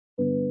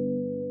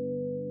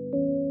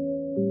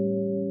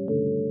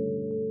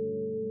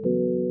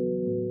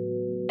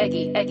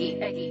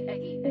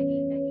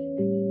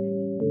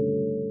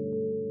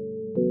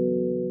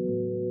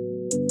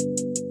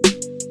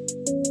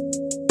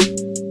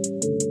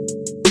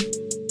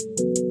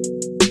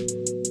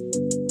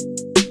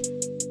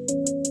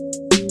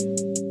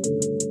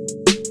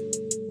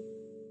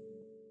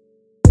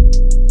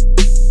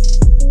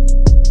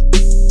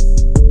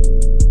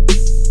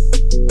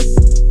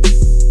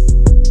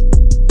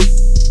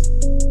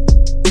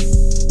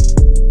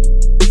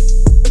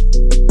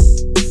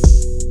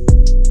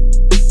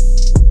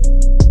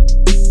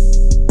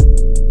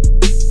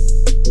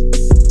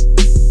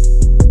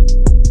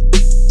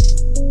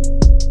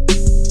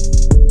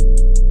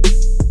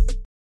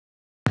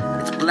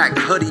Black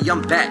Hoody,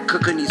 I'm back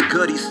cooking these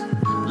goodies.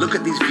 Look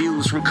at these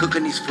views from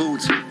cooking these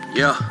foods.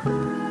 Yeah,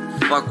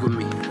 fuck with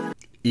me.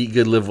 Eat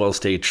good, live well,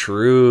 stay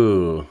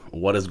true.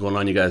 What is going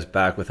on, you guys?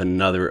 Back with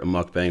another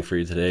mukbang for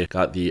you today.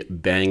 Got the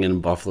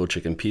bangin' buffalo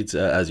chicken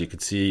pizza. As you can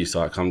see, you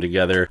saw it come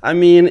together. I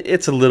mean,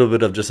 it's a little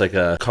bit of just like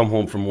a come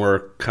home from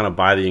work, kind of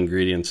buy the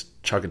ingredients,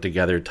 chuck it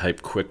together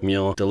type quick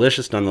meal.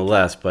 Delicious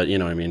nonetheless, but you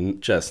know what I mean,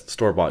 just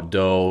store-bought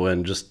dough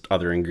and just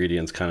other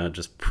ingredients kind of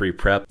just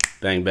pre-prep.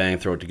 Bang, bang,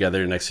 throw it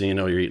together. Next thing you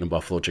know, you're eating a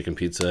buffalo chicken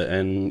pizza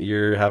and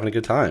you're having a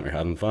good time. You're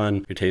having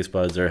fun. Your taste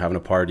buds are having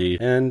a party.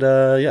 And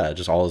yeah,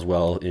 just all is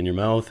well in your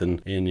mouth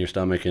and in your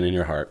stomach and in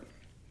your heart.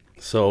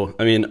 So,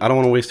 I mean, I don't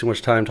want to waste too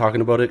much time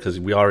talking about it because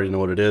we already know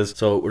what it is.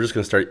 So we're just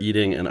going to start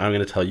eating, and I'm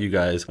going to tell you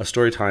guys a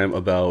story time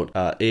about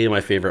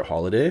my favorite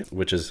holiday,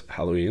 which is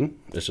Halloween.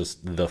 It's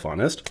just the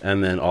funnest.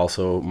 And then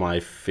also my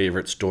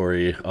favorite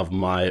story of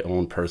my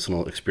own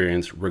personal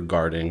experience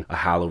regarding a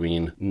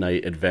Halloween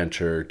night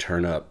adventure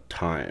turn up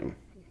time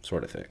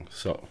sort of thing.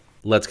 So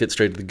let's get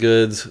straight to the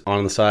goods.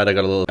 On the side, I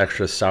got a little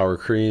extra sour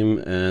cream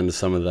and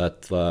some of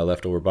that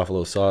leftover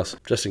buffalo sauce,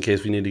 just in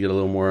case we need to get a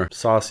little more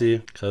saucy,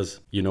 because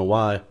you know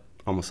why.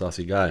 I'm a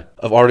saucy guy.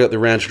 I've already got the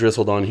ranch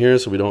drizzled on here,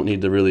 so we don't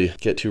need to really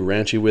get too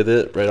ranchy with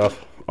it right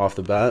off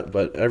the bat,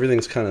 but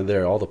everything's kind of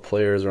there. All the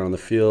players are on the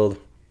field,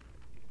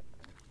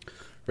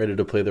 ready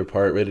to play their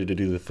part, ready to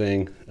do the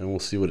thing, and we'll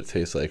see what it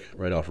tastes like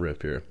right off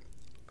rip here.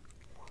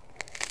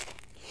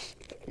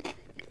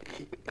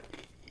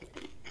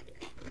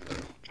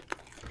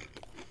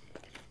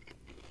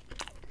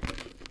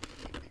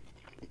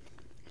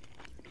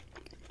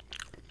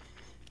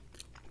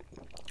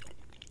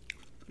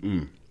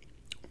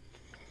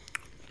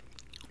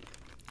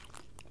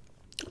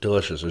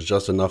 Delicious. There's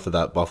just enough of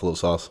that buffalo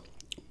sauce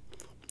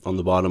on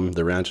the bottom.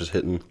 The ranch is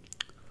hitting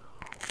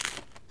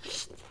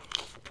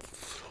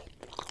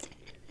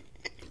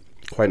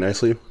quite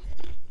nicely.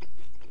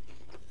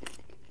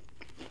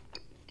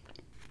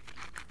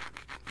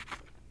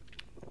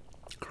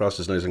 Crust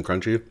is nice and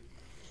crunchy.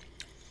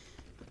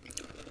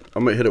 I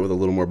might hit it with a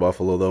little more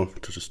buffalo though,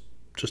 to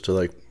just to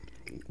like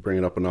bring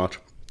it up a notch.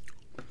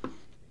 A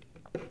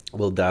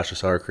little dash of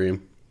sour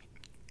cream.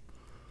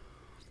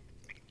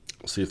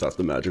 See if that's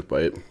the magic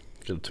bite.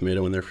 Get a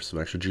tomato in there for some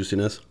extra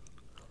juiciness.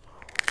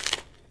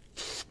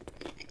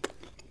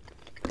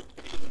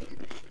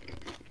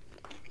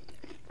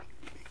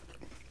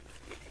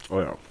 Oh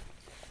yeah.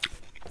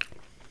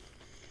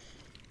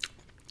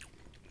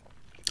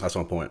 That's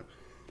on point.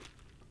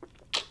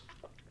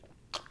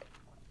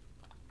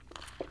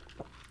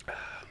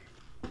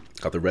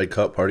 Got the red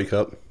cup, party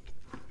cup.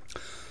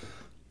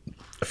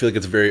 I feel like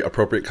it's a very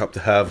appropriate cup to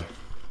have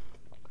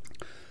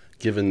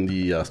given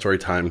the story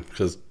time,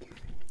 because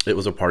it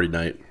was a party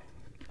night.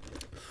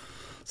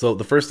 So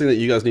the first thing that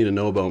you guys need to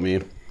know about me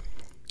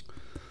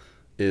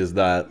is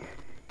that,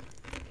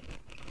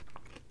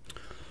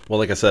 well,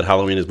 like I said,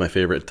 Halloween is my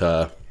favorite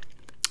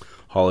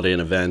holiday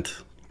and event.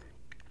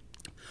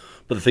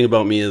 But the thing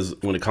about me is,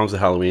 when it comes to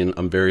Halloween,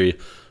 I'm very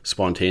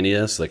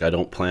spontaneous. Like, I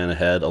don't plan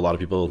ahead. A lot of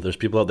people, there's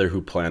people out there who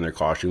plan their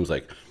costumes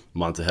like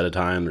months ahead of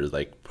time. They're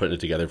like putting it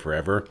together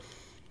forever.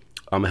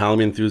 I'm a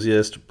Halloween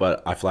enthusiast,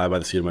 but I fly by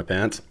the seat of my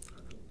pants.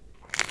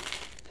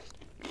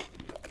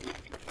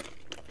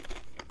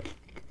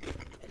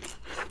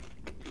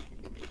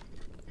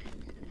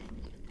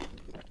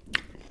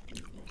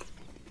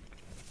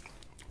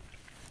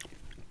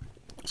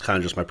 It's kind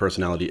of just my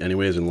personality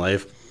anyways in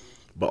life,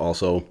 but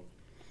also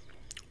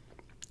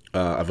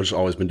I've just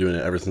always been doing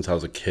it ever since I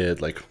was a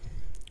kid. Like,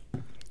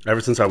 ever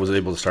since I was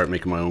able to start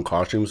making my own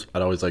costumes,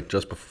 I'd always, like,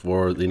 just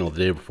before, you know, the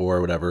day before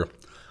or whatever,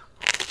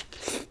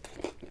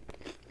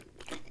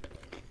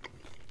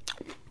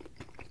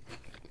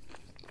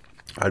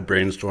 I'd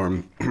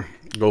brainstorm,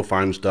 go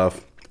find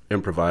stuff,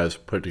 improvise,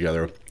 put it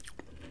together.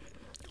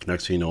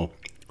 Next thing you know,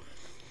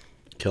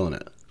 killing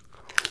it.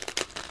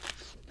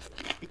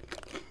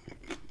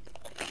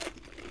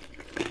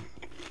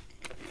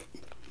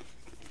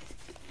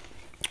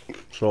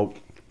 So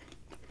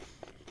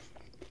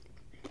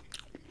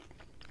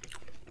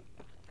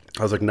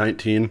I was like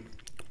 19,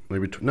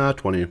 maybe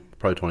 20,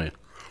 probably 20.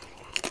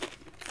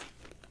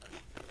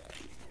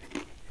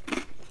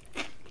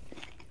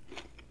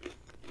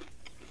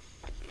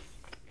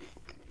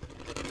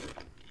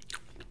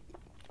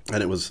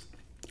 And it was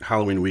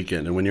Halloween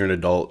weekend, and when you're an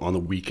adult on the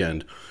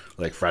weekend,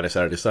 like Friday,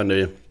 Saturday,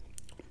 Sunday,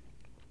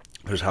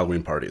 there's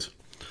Halloween parties.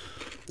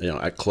 you know,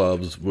 at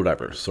clubs,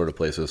 whatever sort of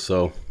places.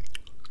 So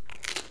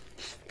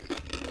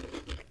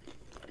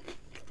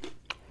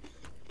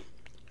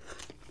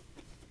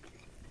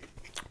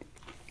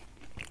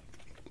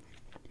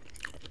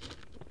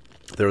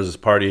there was this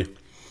party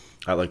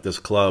at like this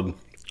club,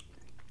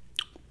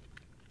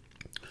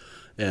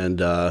 and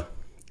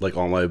like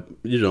all my,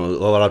 you know, a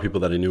lot of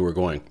people that I knew were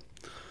going.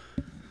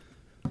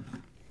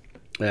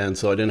 And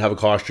so I didn't have a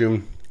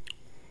costume,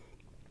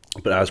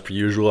 but as per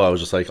usual, I was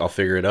just like, I'll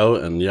figure it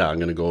out, and yeah, I'm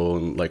gonna go,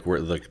 and like, we're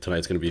like,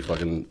 tonight's gonna be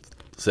fucking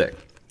sick.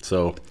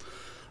 So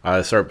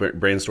I start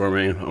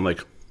brainstorming. I'm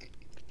like,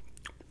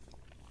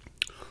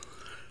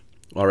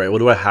 all right, what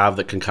do I have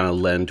that can kind of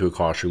lend to a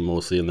costume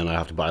mostly, and then I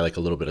have to buy like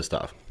a little bit of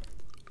stuff.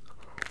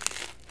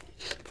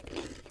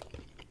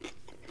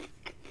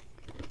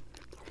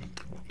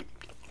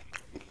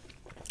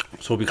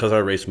 So because I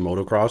race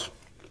motocross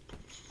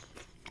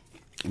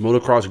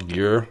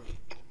gear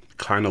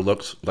kind of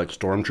looks like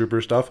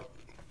stormtrooper stuff,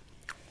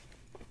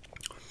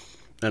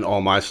 and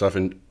all my stuff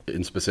in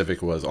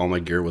specific was, all my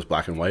gear was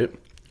black and white.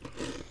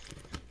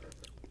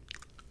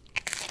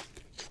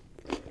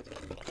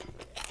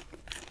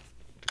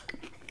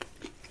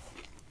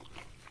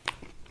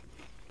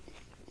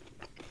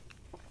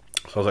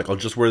 So I was like, I'll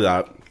just wear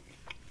that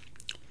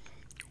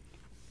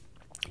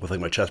with like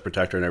my chest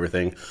protector and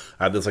everything.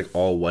 I had this like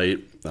all white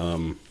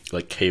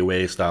like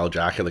K-Way style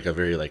jacket, like a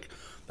very like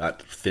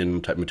that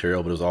thin type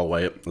material, but it was all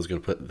white. I was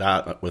gonna put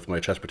that with my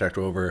chest protector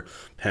over,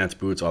 pants,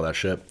 boots, all that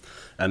shit.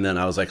 And then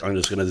I was like, I'm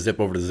just gonna zip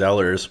over to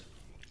Zellers,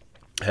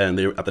 and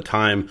they, at the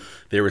time,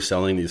 they were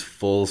selling these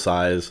full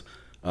size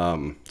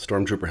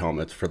stormtrooper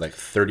helmets for like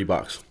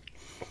 $30,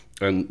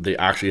 and they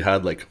actually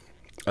had like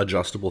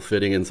adjustable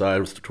fitting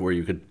inside to where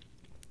you could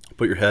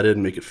put your head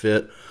in, make it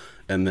fit.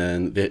 And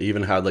then they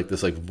even had like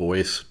this like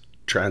voice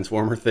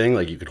transformer thing,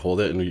 like you could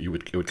hold it and it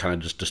would kind of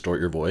just distort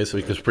your voice. So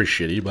it was pretty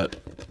shitty, but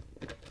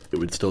it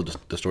would still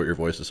just distort your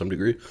voice to some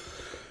degree.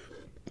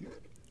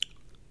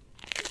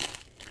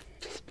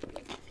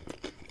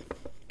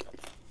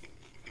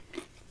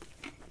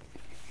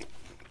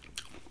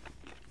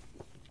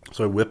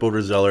 So I whip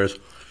over to Zellers,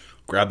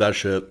 grab that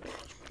shit,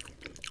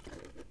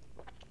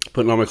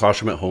 putting on my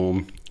costume at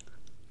home.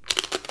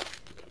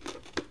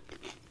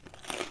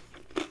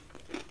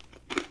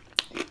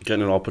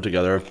 Getting it all put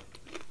together.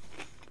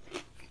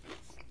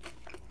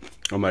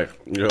 I'm like,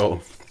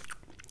 yo,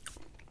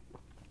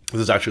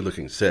 this is actually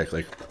looking sick.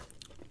 Like,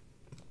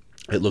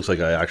 it looks like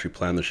I actually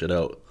planned this shit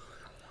out.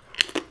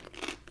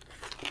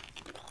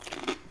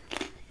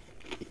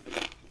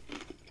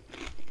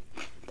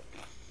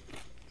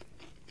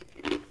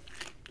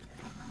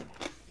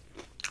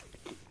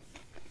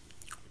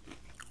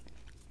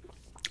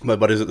 My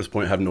buddies at this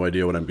point have no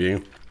idea what I'm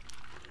being.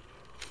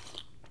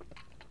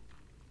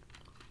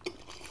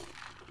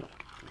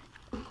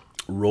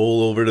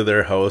 Roll over to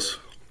their house,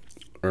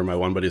 or my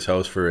one buddy's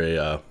house, for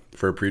a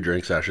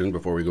pre-drink session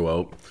before we go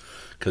out,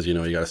 because you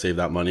know you gotta save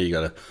that money, you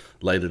gotta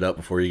light it up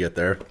before you get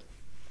there.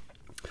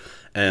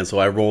 And so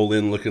I roll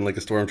in looking like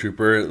a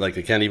stormtrooper. Like,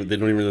 they don't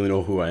even really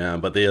know who I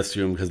am, but they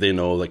assume, because they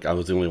know like I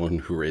was the only one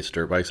who raced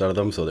dirt bikes out of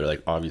them, so they're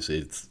like, obviously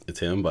it's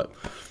him. But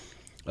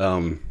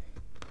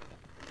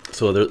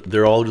so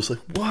they're all just like,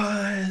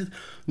 what?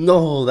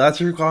 No,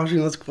 that's your costume?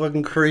 That's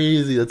fucking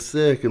crazy. That's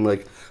sick. And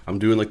like, I'm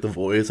doing like the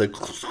voice, like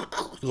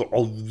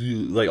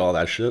all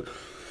that shit.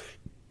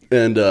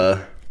 And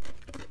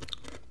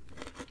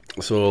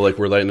so like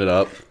we're lighting it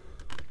up,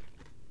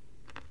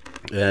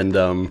 and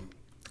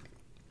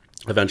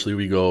eventually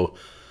we go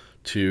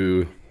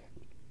to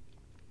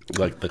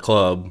like the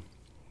club.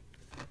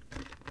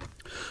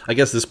 I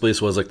guess this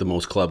place was like the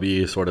most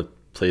clubby sort of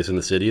place in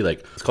the city. Like,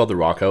 it's called the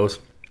Rock House.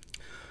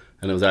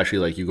 And it was actually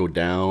like, you go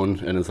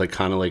down and it's like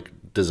kind of like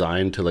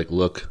designed to like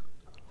look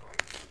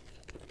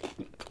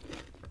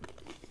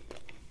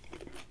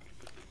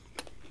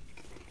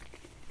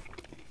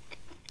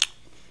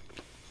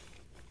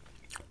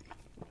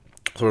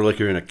sort of like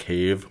you're in a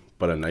cave,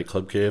 but a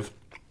nightclub cave.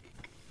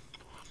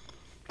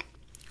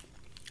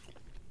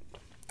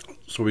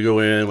 So we go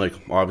in, like,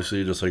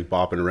 obviously just like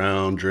bopping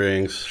around,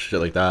 drinks,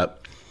 shit like that.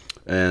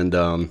 And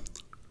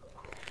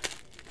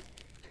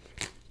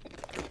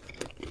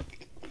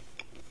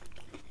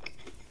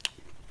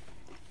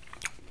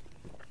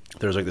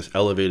there's like this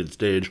elevated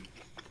stage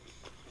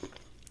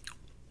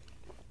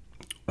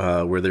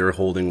where they were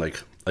holding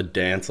like a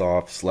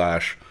dance-off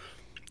slash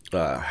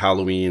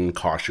Halloween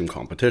costume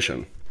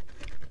competition.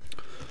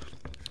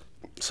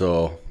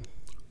 So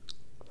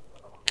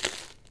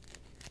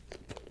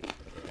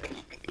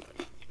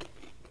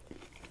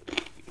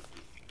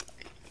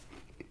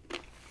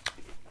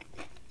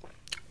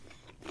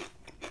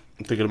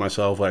I'm thinking to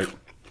myself, like,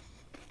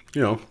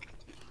 you know,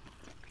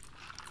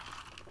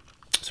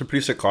 some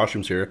pretty sick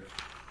costumes here,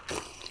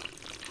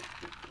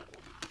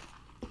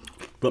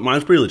 but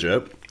mine's pretty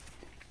legit.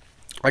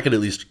 I could at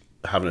least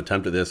have an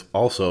attempt at this.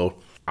 Also,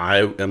 I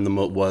am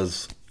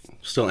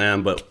still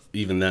am, but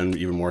even then,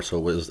 even more so,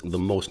 was the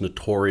most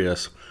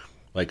notorious,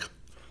 like,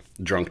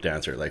 drunk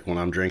dancer. Like, when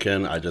I'm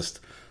drinking,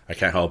 I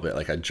can't help it.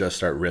 Like I just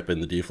start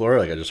ripping the D floor.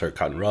 Like I just start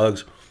cutting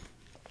rugs.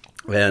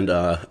 And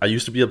I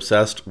used to be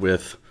obsessed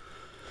with,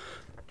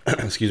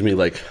 excuse me,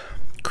 like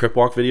crip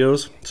walk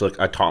videos. So like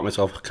I taught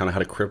myself kind of how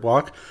to crip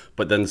walk,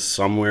 but then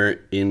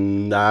somewhere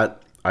in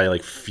that I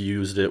like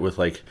fused it with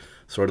like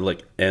sort of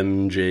like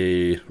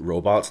MJ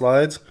robot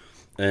slides.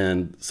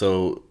 And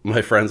so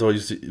my friends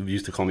always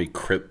used to call me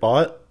crip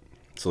bot.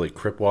 So like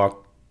crip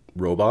walk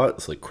robot.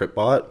 It's like crip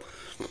bot.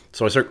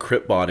 So I start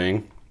crip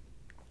botting,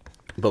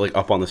 but like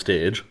up on the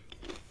stage.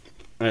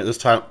 And at this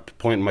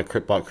point in my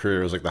crip bot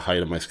career was like the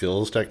height of my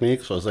skills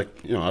technique. So I was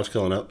like, you know, I was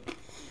killing it.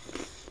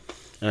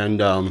 And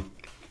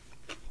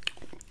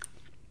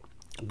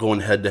going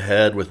head to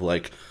head with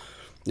like,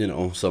 you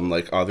know, some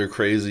like other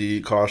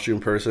crazy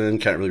costume person,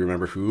 can't really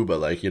remember who, but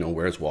like, you know,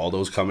 Where's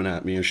Waldo's coming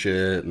at me and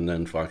shit, and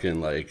then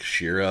fucking like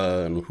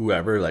Shira and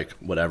whoever, like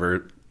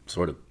whatever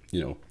sort of,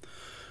 you know,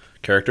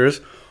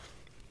 characters.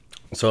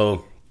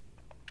 So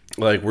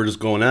like we're just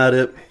going at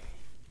it,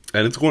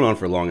 and it's going on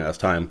for a long ass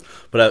time.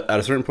 But at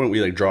a certain point, we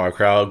like draw a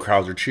crowd.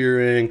 Crowds are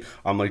cheering.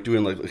 I'm like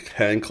doing like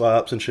hand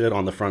claps and shit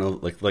on the front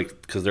of like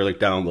because they're like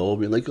down low,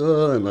 being like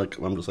oh, and like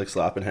I'm just like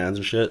slapping hands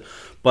and shit.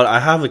 But I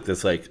have like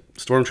this like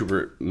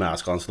stormtrooper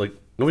mask on, so like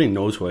nobody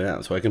knows who I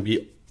am, so I can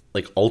be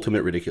like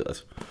ultimate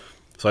ridiculous.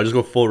 So I just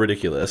go full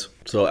ridiculous.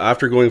 So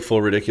after going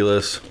full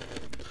ridiculous,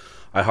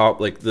 I hop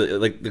like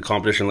the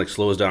competition like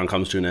slows down,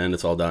 comes to an end.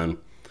 It's all done.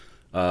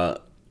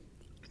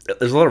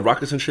 There's a lot of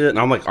ruckus and shit, and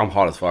I'm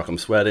hot as fuck. I'm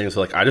sweating,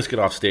 so like I just get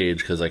off stage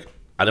because like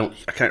I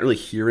can't really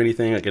hear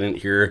anything. Like I didn't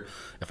hear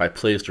if I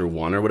placed or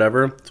won or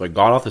whatever. So I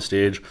got off the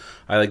stage.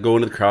 I like go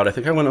into the crowd. I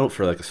think I went out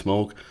for like a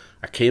smoke.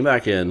 I came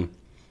back in,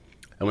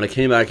 and when I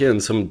came back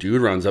in, some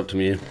dude runs up to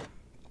me.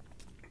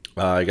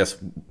 I guess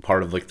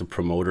part of like the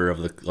promoter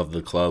of the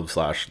club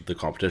 / the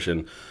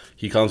competition.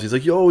 He comes. He's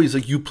like, "Yo," he's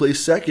like, "You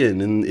placed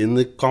second in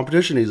the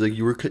competition." He's like,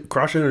 "You were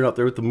crushing it up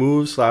there with the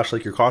moves /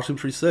 like your costume's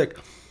pretty sick."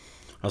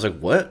 I was like,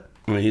 "What?"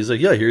 And he's like,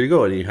 "Yeah, here you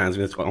go." And he hands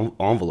me this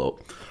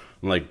envelope.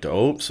 I'm like,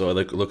 dope. So I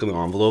like look in the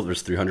envelope.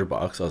 There's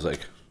 $300. I was like,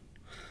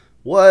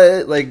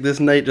 what? Like this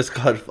night just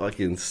got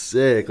fucking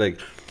sick. Like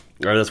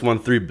I just won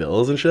 3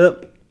 bills and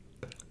shit.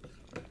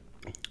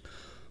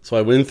 So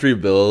I win 3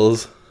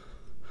 bills.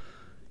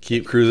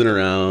 Keep cruising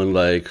around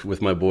like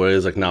with my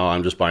boys. Like now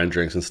I'm just buying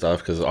drinks and stuff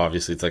because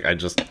obviously it's like I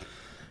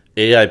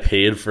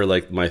paid for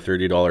like my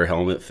 $30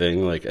 helmet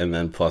thing, like, and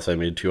then plus I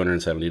made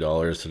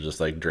 $270 to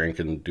just like drink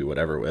and do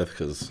whatever with,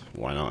 because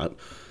why not?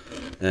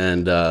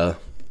 And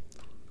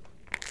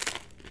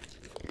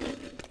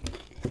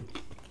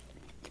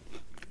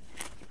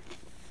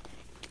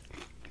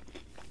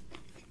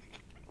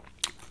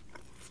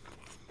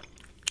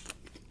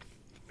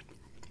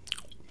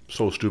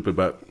so stupid,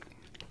 but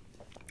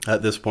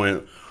at this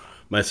point,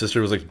 my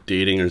sister was like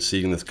dating or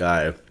seeing this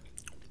guy.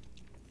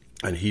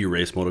 And he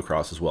raced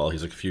motocross as well.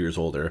 He's like a few years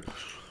older.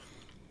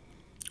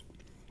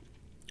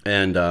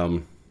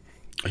 And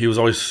he was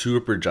always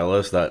super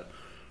jealous that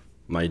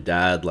my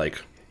dad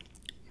like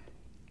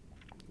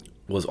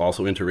was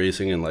also into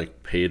racing and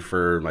like paid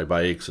for my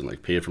bikes and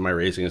like paid for my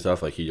racing and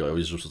stuff. Like he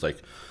always just was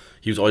like,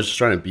 he was always just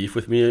trying to beef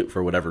with me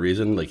for whatever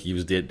reason. Like he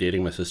was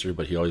dating my sister,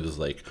 but he always was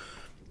like,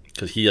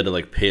 because he had to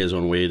like pay his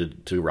own way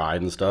to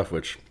ride and stuff,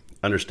 which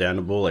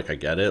understandable. Like I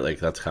get it. Like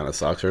that's kind of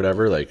sucks or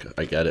whatever. Like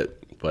I get it.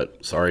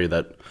 But sorry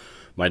that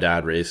my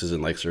dad races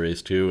and likes to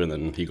race too, and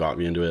then he got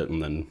me into it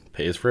and then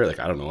pays for it. Like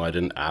I don't know, I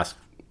didn't ask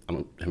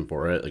him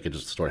for it. Like it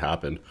just sort of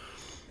happened.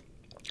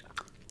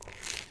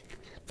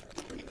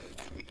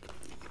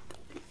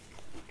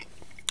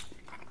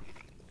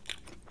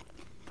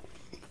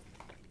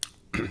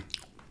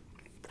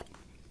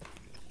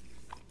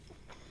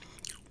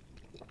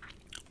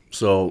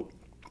 So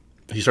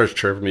he starts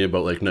chirping me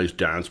about like nice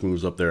dance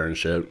moves up there and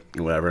shit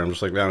and whatever. I'm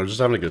just like, man, I'm just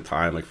having a good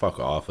time. Like fuck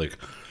off. Like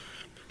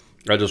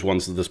I just won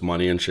this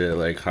money and shit.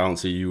 Like, I don't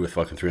see you with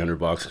fucking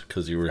 $300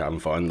 because you were having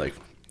fun. Like,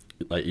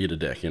 eat a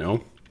dick, you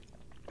know?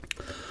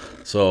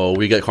 So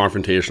we get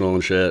confrontational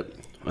and shit.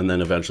 And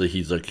then eventually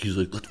he's like, he's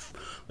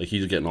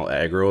getting all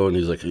aggro and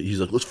he's like,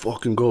 let's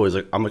fucking go. He's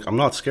like, I'm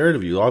not scared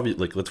of you.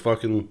 Obviously, like, let's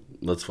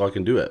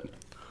fucking do it.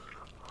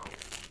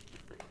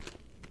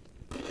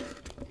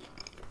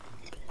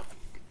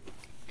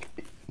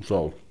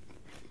 So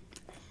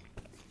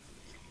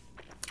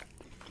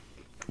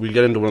we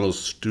get into one of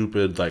those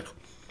stupid, like,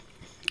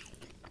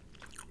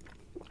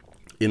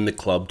 in the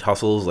club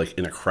tussles, like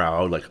in a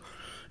crowd, like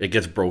it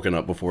gets broken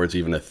up before it's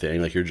even a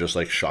thing. Like you're just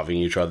like shoving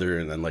each other,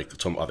 and then like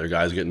some other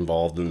guys get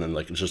involved, and then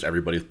like it's just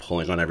everybody's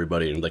pulling on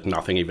everybody, and like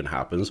nothing even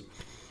happens.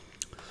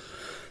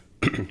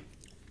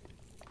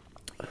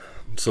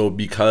 So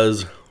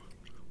because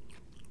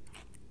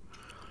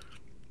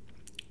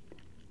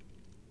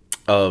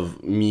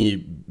of me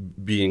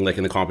being like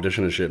in the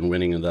competition and shit and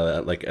winning and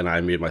that, like, and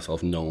I made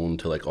myself known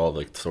to like all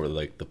like sort of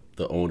like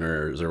the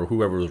owners or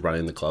whoever was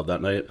running the club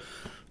that night.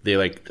 They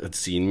like had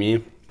seen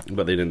me,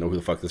 but they didn't know who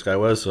the fuck this guy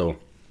was. So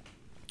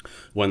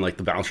when like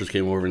the bouncers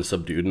came over and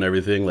subdued and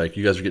everything, like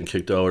you guys are getting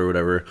kicked out or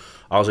whatever,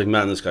 I was like,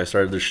 man, this guy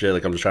started this shit.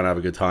 Like I'm just trying to have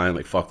a good time.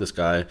 Like fuck this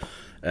guy.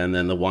 And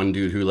then the one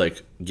dude who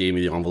like gave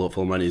me the envelope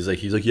full of money, he's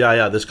like,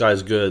 yeah, this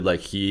guy's good.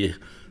 He's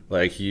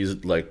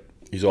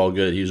all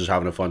good. He's just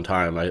having a fun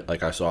time.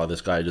 I saw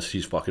this guy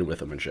he's fucking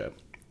with him and shit.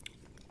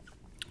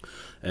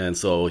 And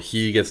so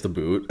he gets the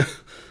boot.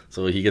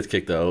 So he gets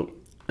kicked out.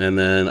 And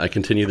then I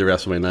continue the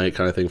rest of my night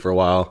kind of thing for a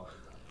while.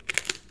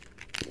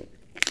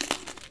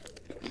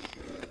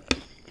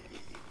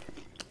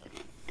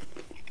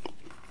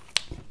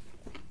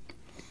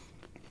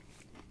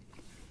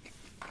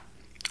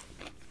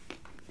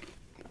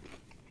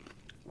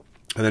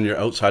 And then you're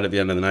outside at the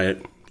end of the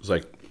night. It's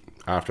like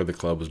after the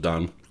club was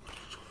done.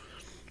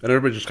 And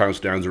everybody just kind of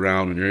stands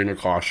around and you're in your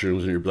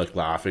costumes and you're like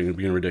laughing and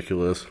being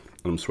ridiculous.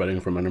 And I'm sweating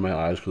from under my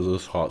eyes because of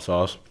this hot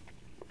sauce.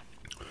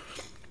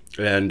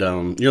 And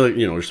you're like,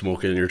 you're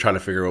smoking and you're trying to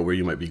figure out where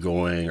you might be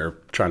going or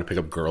trying to pick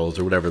up girls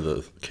or whatever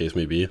the case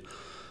may be.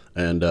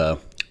 And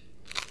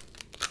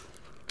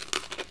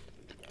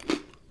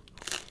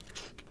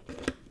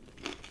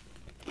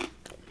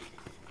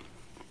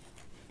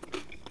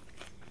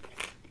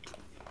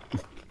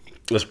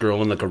this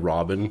girl in like a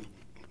Robin,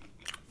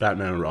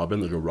 Batman and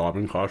Robin, like a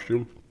Robin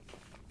costume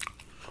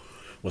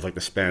with like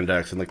the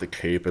spandex and like the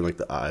cape and like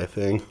the eye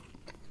thing,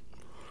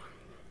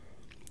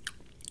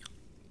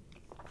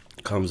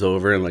 comes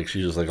over and like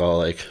she's just like all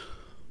like,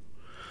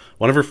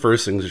 one of her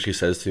first things that she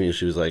says to me,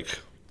 she was like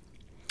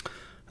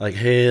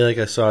hey, like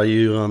I saw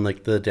you on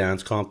like the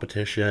dance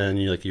competition,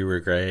 you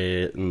were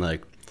great, and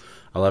like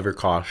I love your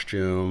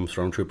costume,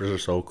 stormtroopers are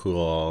so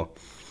cool.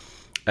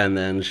 And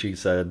then she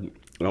said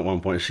at one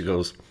point, she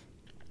goes,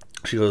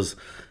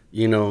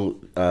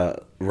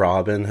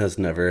 Robin has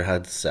never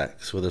had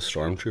sex with a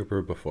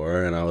stormtrooper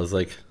before. And I was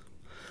like,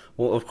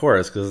 well, of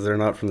course, because they're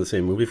not from the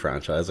same movie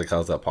franchise. Like,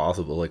 how's that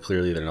possible? Like,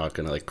 clearly they're not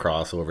going to like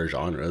cross over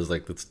genres.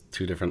 Like, that's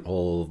two different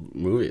whole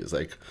movies.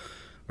 Like,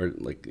 or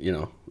like,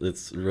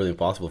 it's really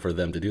impossible for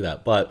them to do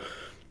that. But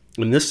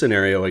in this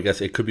scenario, I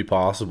guess it could be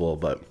possible.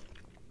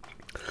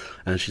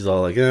 And she's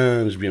all like,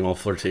 and just being all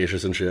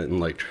flirtatious and shit, and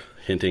like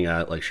hinting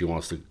at like she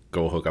wants to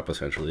go hook up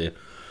essentially.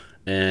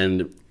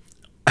 And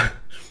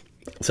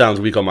sounds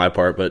weak on my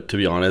part, but to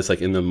be honest,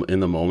 like in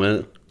the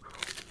moment,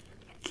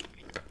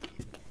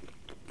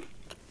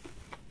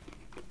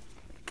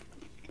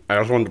 I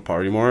just wanted to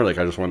party more. Like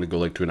I just wanted to go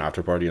like to an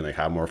after party and like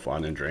have more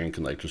fun and drink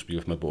and like just be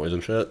with my boys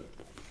and shit.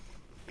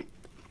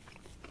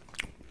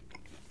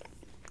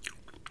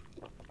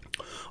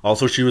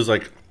 Also, she was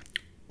like,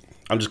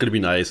 I'm just gonna be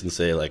nice and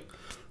say like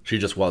she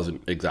just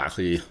wasn't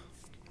exactly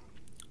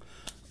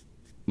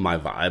my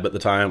vibe at the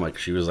time. Like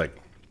she was like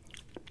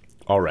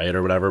all right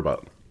or whatever,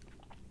 but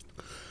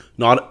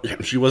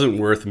she wasn't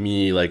worth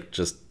me like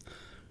just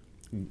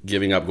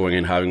giving up going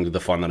and having the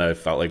fun that I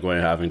felt like going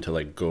and having to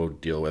like go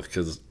deal with,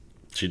 because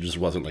she just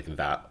wasn't like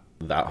that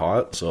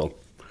hot. So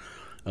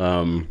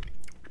so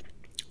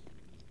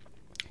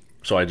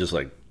I just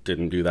like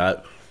didn't do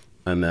that.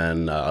 And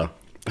then I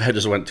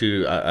just went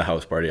to a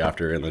house party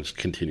after and then just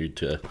continued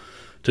to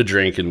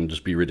drink and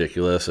just be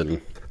ridiculous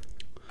and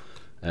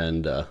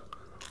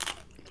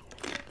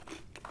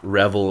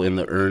revel in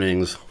the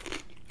earnings,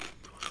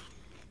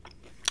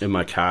 in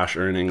my cash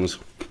earnings,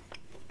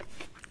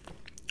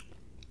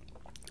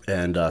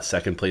 and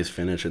second place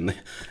finish in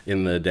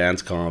the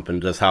dance comp,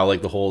 and just how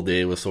like the whole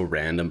day was so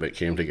random but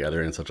came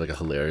together in such like a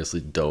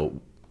hilariously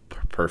dope,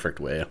 perfect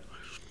way.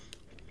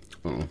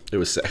 It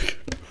was sick.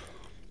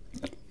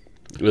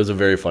 It was a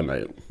very fun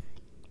night.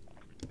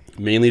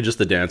 Mainly just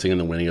the dancing and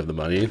the winning of the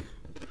money.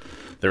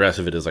 The rest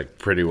of it is like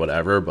pretty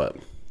whatever, but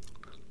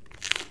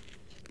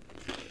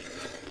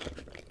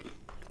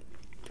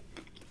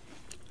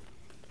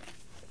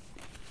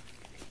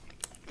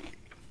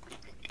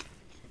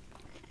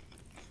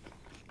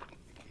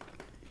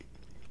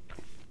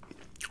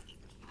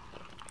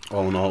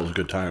all in all, it was a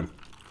good time.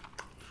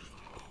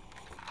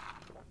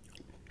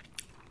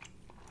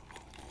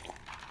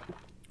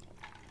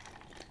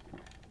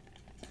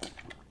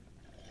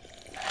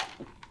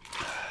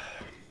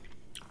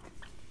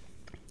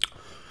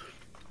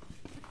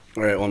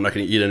 All right, well, I'm not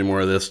going to eat any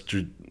more of this,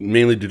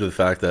 mainly due to the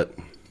fact that,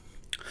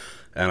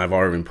 and I've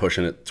already been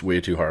pushing it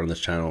way too hard on this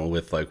channel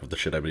with the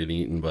shit I've been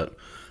eating, but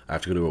I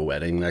have to go to a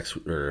wedding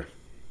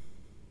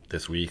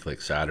this week,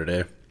 like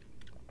Saturday.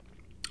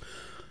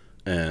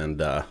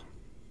 And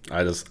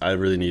I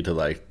really need to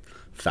like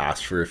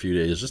fast for a few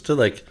days just to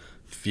like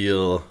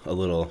feel a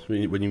little,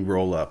 when you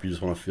roll up, you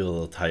just want to feel a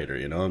little tighter,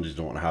 and you just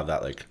don't want to have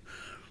that like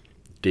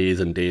days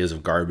and days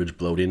of garbage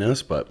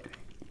bloatiness, but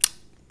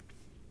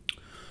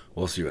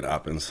we'll see what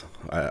happens.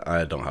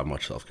 I don't have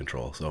much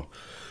self-control. So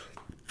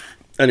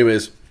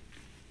anyways,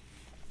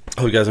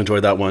 hope you guys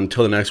enjoyed that one.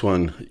 Till the next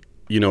one,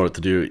 you know what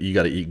to do. You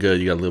got to eat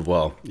good. You got to live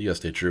well. You got to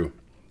stay true,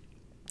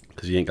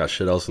 because you ain't got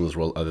shit else in this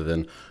world other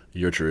than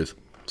your truth.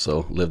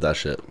 So live that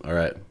shit. All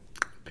right.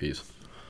 Peace.